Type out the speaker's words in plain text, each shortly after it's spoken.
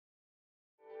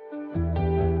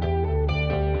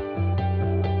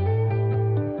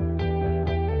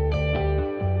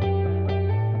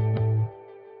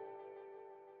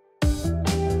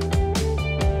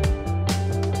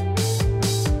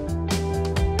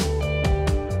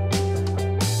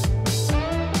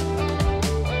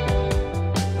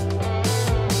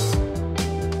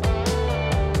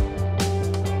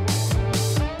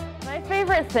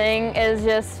thing is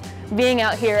just being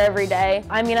out here every day.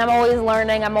 I mean, I'm always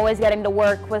learning, I'm always getting to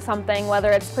work with something,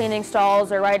 whether it's cleaning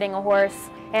stalls or riding a horse,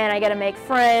 and I get to make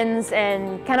friends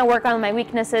and kind of work on my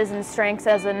weaknesses and strengths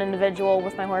as an individual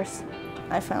with my horse.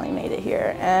 I finally made it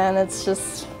here, and it's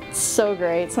just so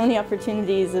great. So many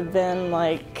opportunities have been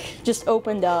just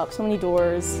opened up, so many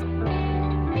doors.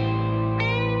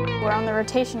 We're on the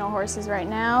rotational horses right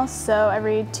now, so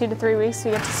every 2 to 3 weeks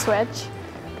we get to switch.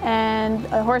 And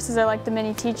the horses are like the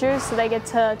mini teachers, so they get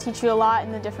to teach you a lot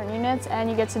in the different units, and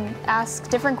you get to ask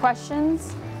different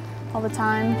questions all the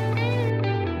time.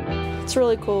 It's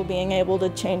really cool being able to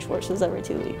change horses every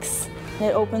 2 weeks.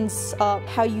 It opens up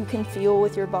how you can feel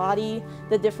with your body,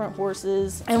 the different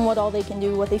horses, and what all they can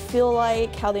do, what they feel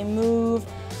like, how they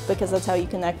move, because that's how you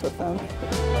connect with them.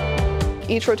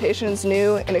 Each rotation is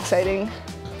new and exciting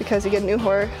because you get a new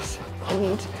horse,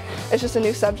 and it's just a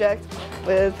new subject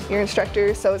with your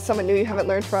instructor, so it's someone new you haven't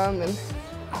learned from, and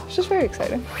it's just very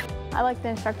exciting. I like the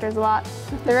instructors a lot.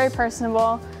 They're very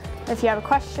personable if you have a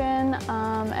question,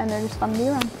 and they're just fun to be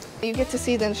around. You get to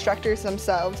see the instructors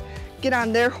themselves get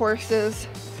on their horses,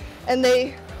 and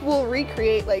they will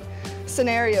recreate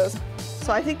scenarios.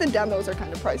 So I think the demos are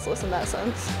kind of priceless in that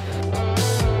sense.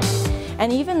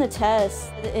 And even the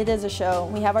test, it is a show.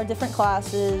 We have our different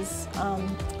classes.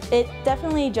 It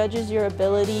definitely judges your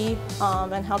ability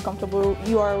and how comfortable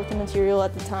you are with the material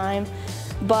at the time,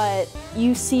 but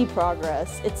you see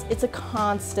progress. It's a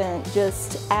constant,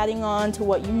 just adding on to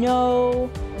what you know.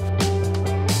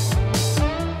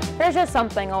 There's just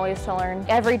something always to learn.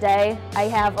 Every day I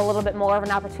have a little bit more of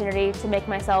an opportunity to make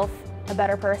myself a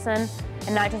better person,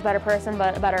 and not just a better person,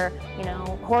 but a better,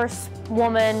 horse,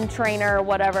 woman, trainer,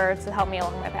 whatever, to help me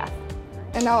along my path.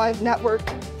 And now I've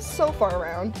networked so far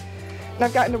around, and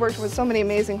I've gotten to work with so many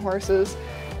amazing horses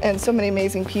and so many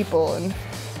amazing people, and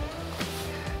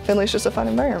Findlay's just a fun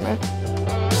environment.